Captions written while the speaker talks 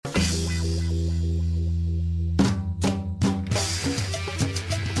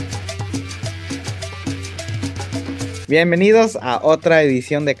Bienvenidos a otra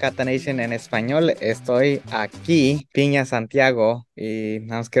edición de Cata Nation en español. Estoy aquí, Piña Santiago, y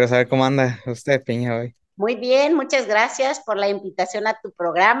nada más quiero saber cómo anda usted, Piña, hoy. Muy bien, muchas gracias por la invitación a tu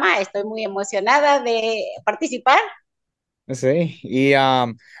programa. Estoy muy emocionada de participar. Sí, y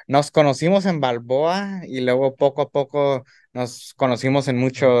nos conocimos en Balboa y luego poco a poco nos conocimos en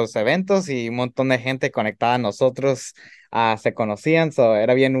muchos eventos y un montón de gente conectada a nosotros se conocían.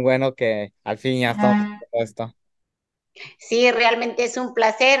 Era bien bueno que al fin ya estamos haciendo esto. Sí, realmente es un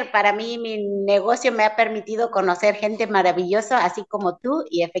placer. Para mí, mi negocio me ha permitido conocer gente maravillosa, así como tú,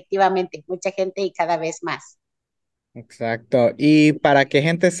 y efectivamente, mucha gente y cada vez más. Exacto. Y para que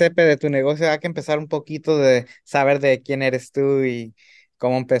gente sepa de tu negocio, hay que empezar un poquito de saber de quién eres tú y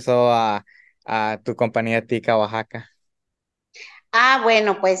cómo empezó a tu compañía Tika Oaxaca.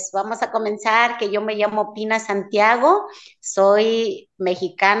 Bueno, pues vamos a comenzar, que yo me llamo Pina Santiago, soy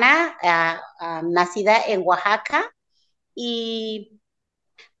mexicana, nacida en Oaxaca y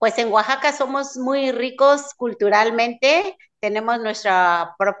pues en Oaxaca somos muy ricos culturalmente, tenemos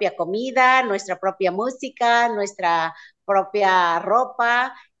nuestra propia comida, nuestra propia música, nuestra propia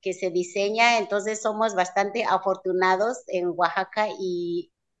ropa que se diseña, entonces somos bastante afortunados en Oaxaca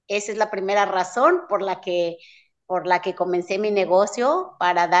y esa es la primera razón por la que comencé mi negocio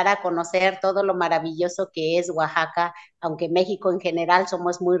para dar a conocer todo lo maravilloso que es Oaxaca, aunque México en general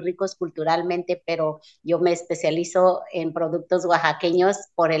somos muy ricos culturalmente, pero yo me especializo en productos oaxaqueños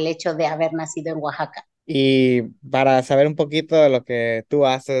por el hecho de haber nacido en Oaxaca. Y para saber un poquito de lo que tú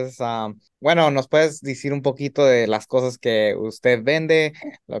haces, bueno, ¿nos puedes decir un poquito de las cosas que usted vende,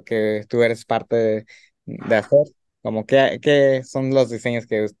 lo que tú eres parte de hacer? Como qué son los diseños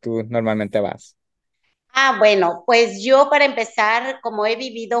que tú normalmente vas? Bueno, pues yo para empezar, como he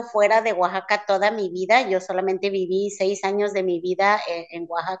vivido fuera de Oaxaca toda mi vida, yo solamente viví 6 años de mi vida en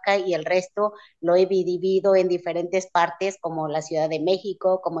Oaxaca y el resto lo he vivido en diferentes partes como la Ciudad de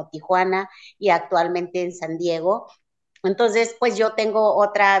México, como Tijuana y actualmente en San Diego. Entonces, pues yo tengo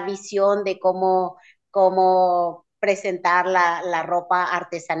otra visión de cómo presentar la ropa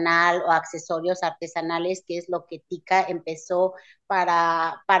artesanal o accesorios artesanales, que es lo que Tika empezó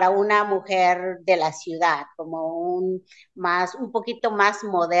para una mujer de la ciudad, como un poquito más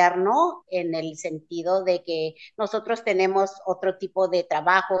moderno en el sentido de que nosotros tenemos otro tipo de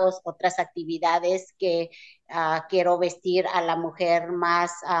trabajos, otras actividades que quiero vestir a la mujer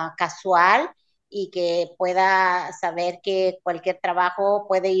más casual y que pueda saber que cualquier trabajo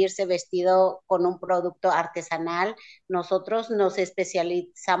puede irse vestido con un producto artesanal. Nosotros nos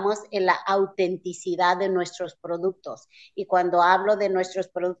especializamos en la autenticidad de nuestros productos y cuando hablo de nuestros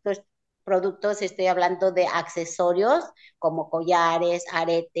productos estoy hablando de accesorios como collares,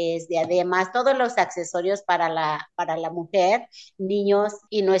 aretes, diademas, todos los accesorios para la mujer, niños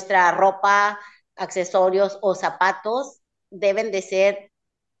y nuestra ropa, accesorios o zapatos deben de ser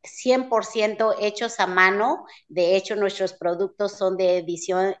 100% hechos a mano. De hecho, nuestros productos son de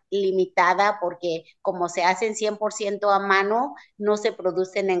edición limitada porque como se hacen 100% a mano, no se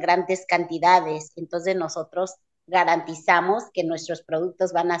producen en grandes cantidades. Entonces nosotros garantizamos que nuestros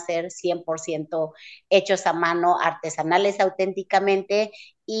productos van a ser 100% hechos a mano, artesanales auténticamente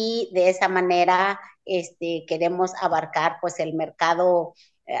y de esa manera queremos abarcar pues el mercado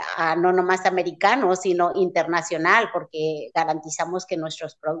no nomás americano, sino internacional, porque garantizamos que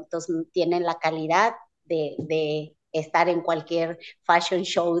nuestros productos tienen la calidad de estar en cualquier fashion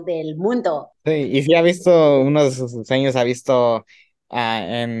show del mundo. Sí, y si ha visto uno de sus diseños, ha visto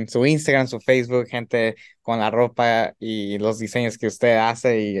en su Instagram, su Facebook, gente con la ropa y los diseños que usted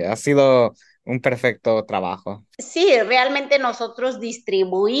hace y ha sido un perfecto trabajo. Sí, realmente nosotros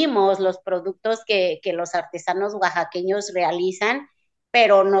distribuimos los productos que los artesanos oaxaqueños realizan,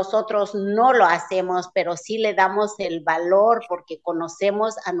 pero nosotros no lo hacemos, pero sí le damos el valor porque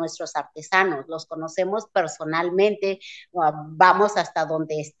conocemos a nuestros artesanos, los conocemos personalmente, vamos hasta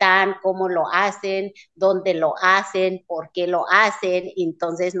donde están, cómo lo hacen, dónde lo hacen, por qué lo hacen.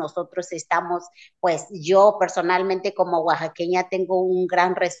 Entonces nosotros estamos, pues yo personalmente como oaxaqueña tengo un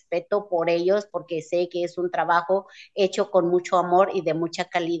gran respeto por ellos porque sé que es un trabajo hecho con mucho amor y de mucha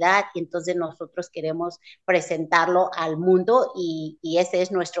calidad y entonces nosotros queremos presentarlo al mundo y ese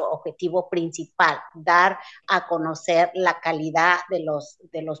es nuestro objetivo principal, dar a conocer la calidad de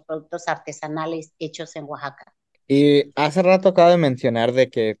los productos artesanales hechos en Oaxaca. Y hace rato acabo de mencionar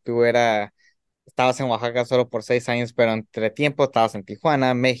de que estabas en Oaxaca solo por 6 años, pero entre tiempo estabas en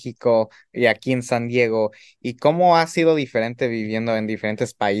Tijuana, México y aquí en San Diego. ¿Y cómo ha sido diferente viviendo en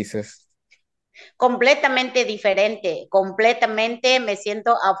diferentes países? Completamente diferente, completamente me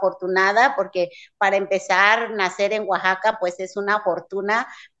siento afortunada porque para empezar, nacer en Oaxaca pues es una fortuna,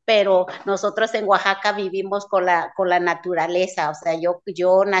 pero nosotros en Oaxaca vivimos con la naturaleza, o sea,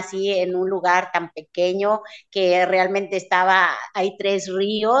 yo nací en un lugar tan pequeño que realmente hay 3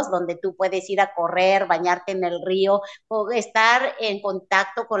 ríos donde tú puedes ir a correr, bañarte en el río, o estar en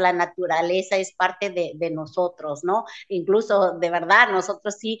contacto con la naturaleza es parte de nosotros, ¿no? Incluso de verdad,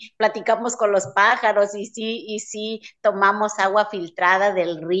 nosotros sí platicamos con los pájaros y sí tomamos agua filtrada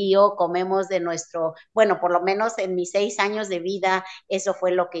del río, comemos de nuestro, bueno, por lo menos en mis 6 años de vida, eso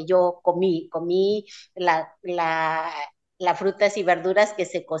fue lo que yo comí las frutas y verduras que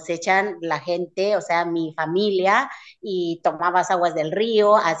se cosechan la gente, o sea, mi familia, y tomabas aguas del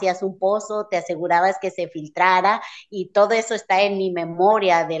río, hacías un pozo, te asegurabas que se filtrara, y todo eso está en mi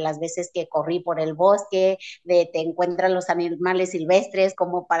memoria de las veces que corrí por el bosque, de te encuentran los animales silvestres,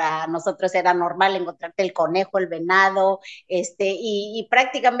 como para nosotros era normal encontrarte el conejo, el venado, y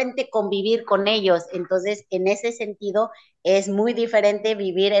prácticamente convivir con ellos. Entonces, en ese sentido, es muy diferente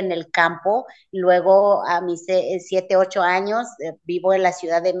vivir en el campo. Luego, a mis 7, 8 años, vivo en la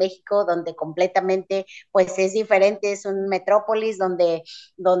Ciudad de México, donde completamente, pues es diferente, es un metrópolis donde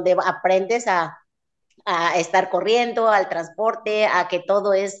aprendes a estar corriendo, al transporte, a que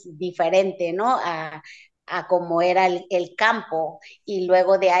todo es diferente, ¿no? A como era el campo. Y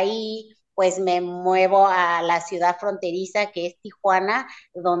luego de ahí, pues me muevo a la ciudad fronteriza que es Tijuana,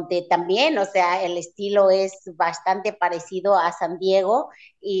 donde también, o sea, el estilo es bastante parecido a San Diego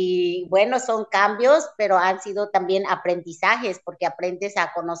y bueno, son cambios, pero han sido también aprendizajes porque aprendes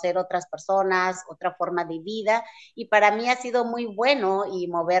a conocer otras personas, otra forma de vida y para mí ha sido muy bueno y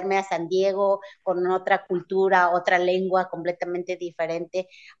moverme a San Diego con otra cultura, otra lengua completamente diferente.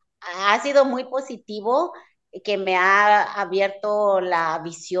 Ha sido muy positivo que me ha abierto la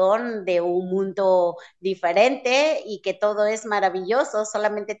visión de un mundo diferente y que todo es maravilloso,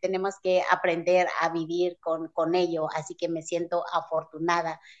 solamente tenemos que aprender a vivir con ello, así que me siento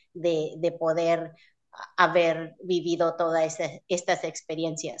afortunada de poder haber vivido todas estas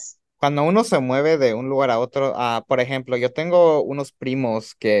experiencias. Cuando uno se mueve de un lugar a otro, por ejemplo, yo tengo unos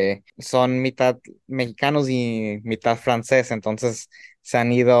primos que son mitad mexicanos y mitad francés, entonces se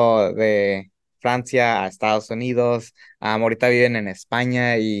han ido de Francia a Estados Unidos, ahorita viven en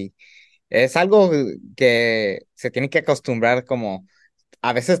España y es algo que se tiene que acostumbrar como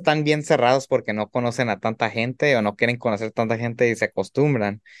a veces están bien cerrados porque no conocen a tanta gente o no quieren conocer tanta gente y se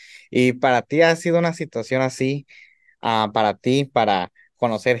acostumbran. Y para ti ha sido una situación así, para ti, para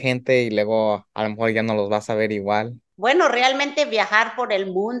conocer gente y luego a lo mejor ya no los vas a ver igual. Bueno, realmente viajar por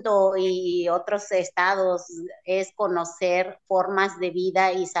el mundo y otros estados es conocer formas de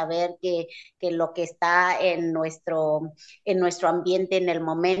vida y saber que lo que está en nuestro ambiente en el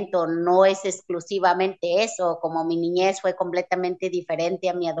momento no es exclusivamente eso, como mi niñez fue completamente diferente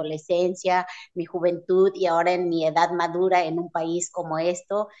a mi adolescencia, mi juventud y ahora en mi edad madura en un país como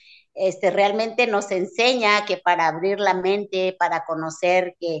esto. Realmente nos enseña que para abrir la mente, para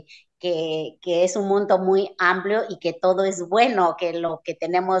conocer que es un mundo muy amplio y que todo es bueno, que lo que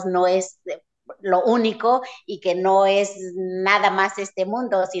tenemos no es lo único y que no es nada más este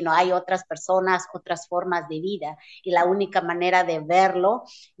mundo, sino hay otras personas, otras formas de vida. Y la única manera de verlo,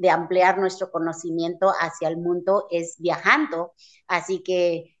 de ampliar nuestro conocimiento hacia el mundo es viajando. Así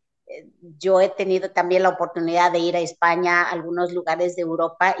que yo he tenido también la oportunidad de ir a España, a algunos lugares de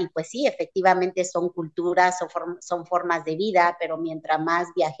Europa, y pues sí, efectivamente son culturas, son formas de vida, pero mientras más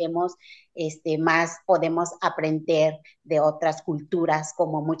viajemos, más podemos aprender de otras culturas,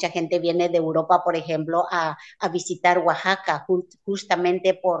 como mucha gente viene de Europa, por ejemplo, a visitar Oaxaca,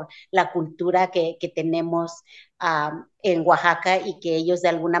 justamente por la cultura que tenemos en Oaxaca y que ellos de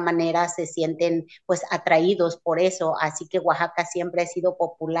alguna manera se sienten pues atraídos por eso. Así que Oaxaca siempre ha sido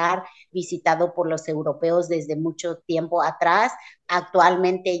popular, visitado por los europeos desde mucho tiempo atrás.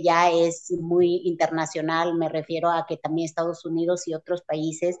 Actualmente ya es muy internacional, me refiero a que también Estados Unidos y otros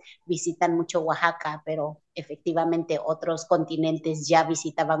países visitan mucho Oaxaca, pero efectivamente otros continentes ya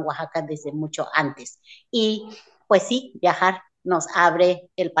visitaban Oaxaca desde mucho antes. Y pues sí, viajar nos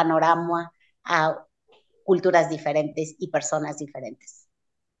abre el panorama a culturas diferentes y personas diferentes.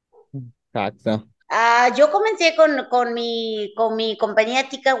 Exacto. Yo comencé con mi compañía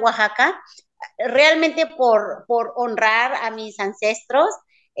Tika Oaxaca, realmente por honrar a mis ancestros,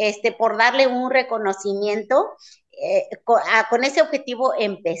 por darle un reconocimiento. Con ese objetivo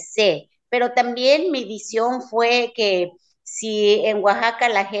empecé, pero también mi visión fue que si en Oaxaca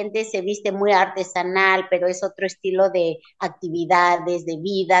la gente se viste muy artesanal, pero es otro estilo de actividades, de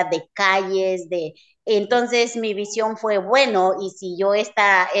vida, de calles, entonces mi visión fue, bueno, y si yo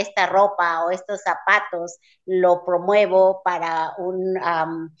esta ropa o estos zapatos lo promuevo para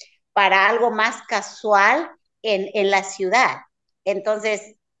algo más casual en la ciudad.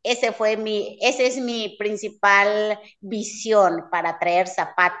 Entonces, esa es mi principal visión para traer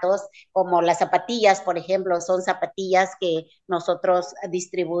zapatos, como las zapatillas, por ejemplo, son zapatillas que nosotros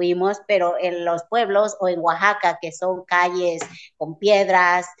distribuimos, pero en los pueblos o en Oaxaca, que son calles con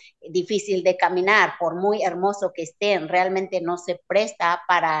piedras, difícil de caminar, por muy hermoso que estén, realmente no se presta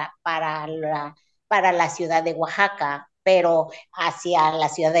para la ciudad de Oaxaca, pero hacia la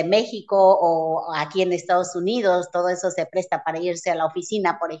Ciudad de México o aquí en Estados Unidos, todo eso se presta para irse a la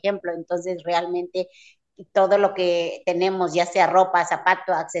oficina, por ejemplo. Entonces, realmente todo lo que tenemos, ya sea ropa,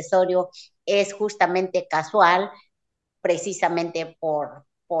 zapato, accesorio, es justamente casual, precisamente por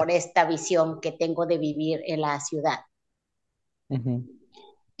esta visión que tengo de vivir en la ciudad. Ujú.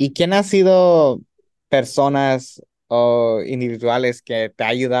 ¿Y quién ha sido personas o individuales que te ha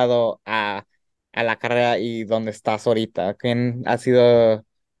ayudado a la carrera y donde estás ahorita? ¿Quién ha sido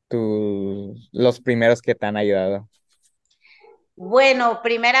los primeros que te han ayudado? Bueno,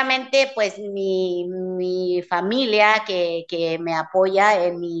 primeramente, pues mi familia que me apoya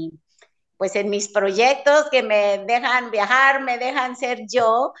pues en mis proyectos, que me dejan viajar, me dejan ser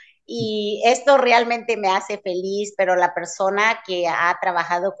yo, y esto realmente me hace feliz, pero la persona que ha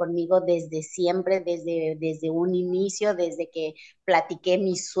trabajado conmigo desde siempre, desde un inicio, desde que platiqué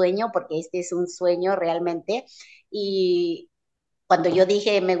mi sueño, porque este es un sueño realmente, y cuando yo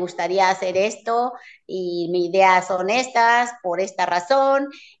dije me gustaría hacer esto y mis ideas son estas por esta razón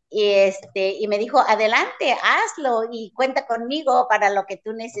y me dijo adelante hazlo y cuenta conmigo para lo que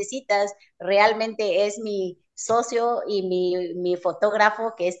tú necesitas. Realmente es mi socio y mi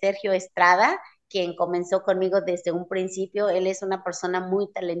fotógrafo, que es Sergio Estrada, quien comenzó conmigo desde un principio. Él es una persona muy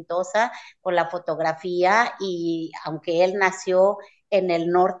talentosa con la fotografía, y aunque él nació en el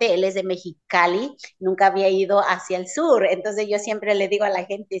norte, él es de Mexicali, nunca había ido hacia el sur. Entonces yo siempre le digo a la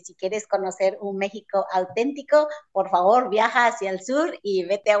gente, si quieres conocer un México auténtico, por favor viaja hacia el sur y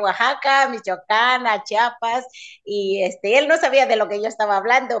vete a Oaxaca, Michoacán, a Chiapas. Y él no sabía de lo que yo estaba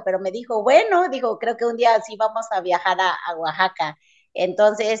hablando, pero me dijo, bueno, dijo, creo que un día sí vamos a viajar a Oaxaca.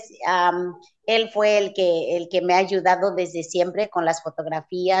 Entonces, él fue el que me ha ayudado desde siempre con las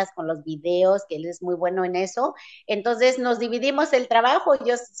fotografías, con los videos, que él es muy bueno en eso. Entonces nos dividimos el trabajo,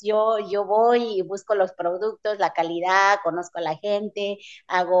 yo voy y busco los productos, la calidad, conozco a la gente,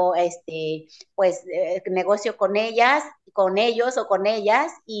 hago pues negocio con ellas, con ellos o con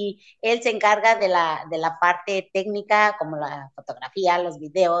ellas, y él se encarga de la parte técnica, como la fotografía, los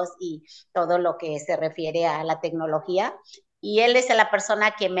videos y todo lo que se refiere a la tecnología. Y él es la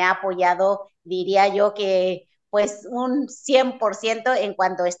persona que me ha apoyado, diría yo que pues un 100% en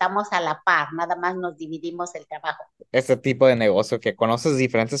cuanto estamos a la par, nada más nos dividimos el trabajo. Este tipo de negocio que conoces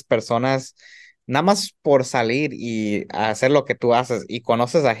diferentes personas nada más por salir y hacer lo que tú haces y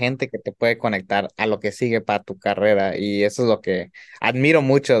conoces a gente que te puede conectar a lo que sigue para tu carrera y eso es lo que admiro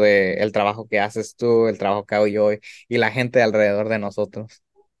mucho del trabajo que haces tú, el trabajo que hago yo y la gente alrededor de nosotros.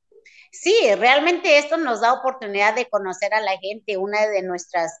 Sí, realmente esto nos da oportunidad de conocer a la gente. Una de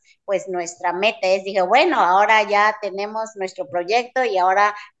pues nuestra meta es, dije, bueno, ahora ya tenemos nuestro proyecto y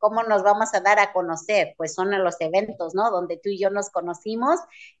ahora, ¿cómo nos vamos a dar a conocer? Pues son en los eventos, ¿no? Donde tú y yo nos conocimos,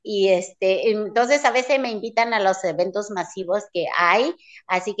 y entonces a veces me invitan a los eventos masivos que hay,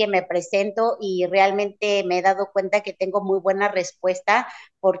 así que me presento y realmente me he dado cuenta que tengo muy buena respuesta,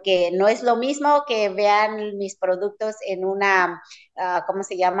 porque no es lo mismo que vean mis productos en una ¿cómo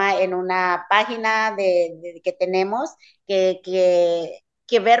se llama? En una página que tenemos,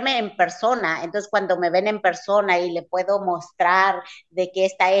 que verme en persona. Entonces, cuando me ven en persona y le puedo mostrar de qué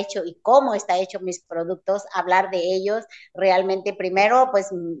está hecho y cómo está hecho mis productos, hablar de ellos, realmente primero, pues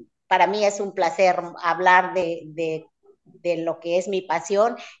para mí es un placer hablar de lo que es mi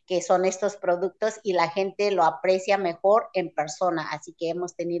pasión, que son estos productos, y la gente lo aprecia mejor en persona. Así que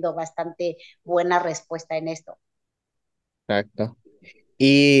hemos tenido bastante buena respuesta en esto. Exacto.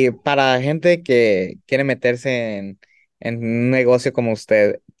 Y para gente que quiere meterse en un negocio como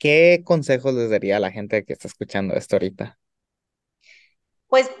usted, ¿qué consejos les daría a la gente que está escuchando esto ahorita?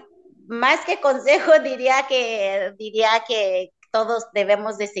 Pues más que consejo, diría que todos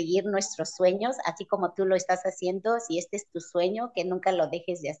debemos de seguir nuestros sueños, así como tú lo estás haciendo. Si este es tu sueño, que nunca lo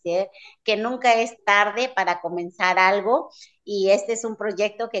dejes de hacer, que nunca es tarde para comenzar algo. Y este es un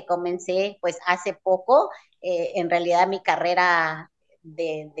proyecto que comencé pues hace poco. En realidad mi carrera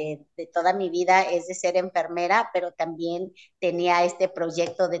de toda mi vida es de ser enfermera, pero también tenía este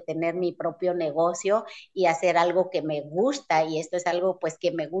proyecto de tener mi propio negocio y hacer algo que me gusta, y esto es algo pues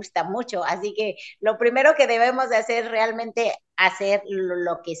que me gusta mucho. Así que lo primero que debemos de hacer realmente hacer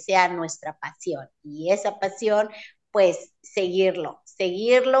lo que sea nuestra pasión, y esa pasión pues seguirlo,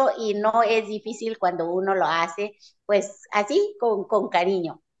 y no es difícil cuando uno lo hace pues así con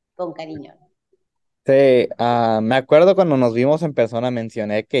cariño. con cariño. Sí, me acuerdo cuando nos vimos en persona,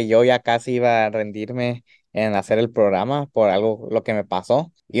 mencioné que yo ya casi iba a rendirme en hacer el programa por algo, lo que me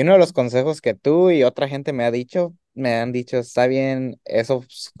pasó. Y uno de los consejos que tú y otra gente me han dicho, está bien,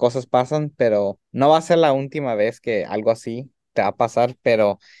 esas cosas pasan, pero no va a ser la última vez que algo así te va a pasar,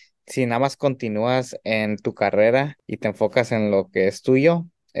 pero si nada más continúas en tu carrera y te enfocas en lo que es tuyo,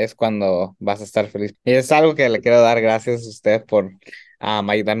 es cuando vas a estar feliz. Y es algo que le quiero dar gracias a usted por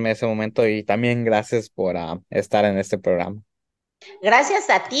ayudarme en ese momento y también gracias por estar en este programa. Gracias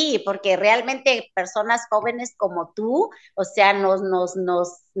a ti, porque realmente personas jóvenes como tú, o sea, nos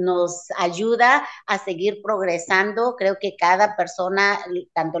ayuda a seguir progresando. Creo que cada persona,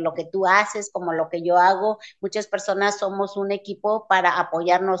 tanto lo que tú haces como lo que yo hago, muchas personas somos un equipo para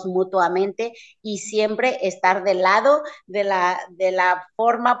apoyarnos mutuamente y siempre estar del lado de la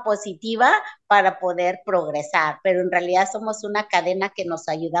forma positiva para poder progresar. Pero en realidad somos una cadena que nos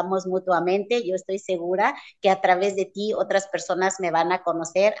ayudamos mutuamente. Yo estoy segura que a través de ti otras personas me van a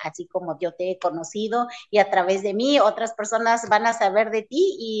conocer, así como yo te he conocido, y a través de mí otras personas van a saber de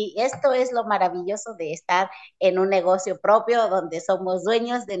ti, y esto es lo maravilloso de estar en un negocio propio donde somos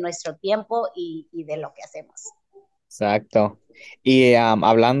dueños de nuestro tiempo y de lo que hacemos. Exacto. Y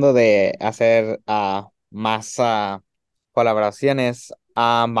hablando de hacer más colaboraciones,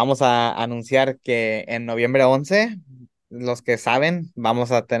 vamos a anunciar que en noviembre 11, los que saben,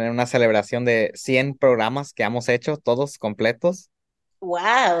 vamos a tener una celebración de 100 programas que hemos hecho, todos completos.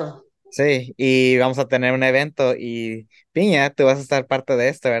 ¡Wow! Sí, y vamos a tener un evento y Piña, tú vas a estar parte de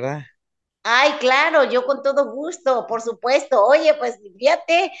esto, ¿verdad? Ay, claro, yo con todo gusto, por supuesto. Oye, pues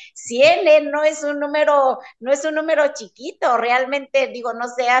fíjate, 100 no es un número, no es un número chiquito, realmente digo, no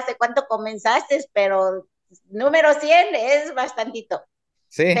sé hace cuánto comenzaste, pero número 100 es bastantito.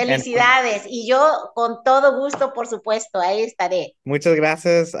 Sí, Felicidades, y yo con todo gusto, por supuesto, ahí estaré. muchas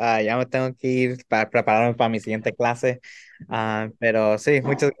gracias. Ya me tengo que ir para prepararme para mi siguiente clase. Pero sí,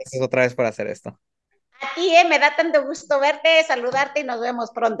 muchas gracias otra vez por hacer esto. A ti, me da tanto gusto verte, saludarte y nos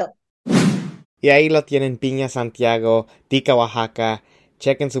vemos pronto. Y ahí lo tienen, Pina Santiago, Tika Oaxaca.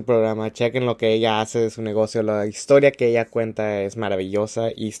 Chequen su programa, chequen lo que ella hace de su negocio. La historia que ella cuenta es maravillosa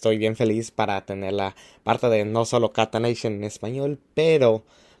y estoy bien feliz para tenerla parte de no solo Kata Nation en español, pero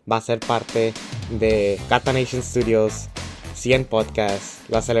va a ser parte de Kata Nation Studios 100 Podcast,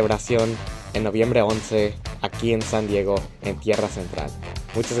 la celebración en noviembre 11 aquí en San Diego, en Tierra Central.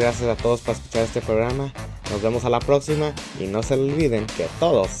 Muchas gracias a todos por escuchar este programa. Nos vemos a la próxima y no se olviden que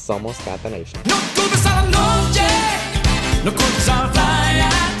todos somos Kata Nation. No culpes a la noche, no culpes a la playa,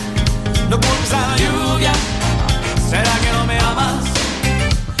 no culpes a la lluvia. ¿Será que no me amas?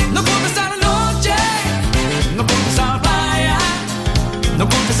 No culpes a la noche, no culpes a la playa, no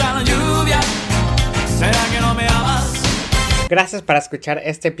culpes a la lluvia. ¿Será que no me amas? Gracias por escuchar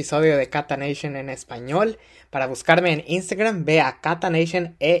este episodio de Kata Nation en español. Para buscarme en Instagram, ve a Kata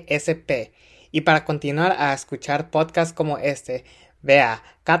Nation ESP. Y para continuar a escuchar podcasts como este, ve a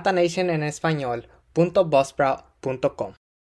katanationenespañol.buzzsprout.com.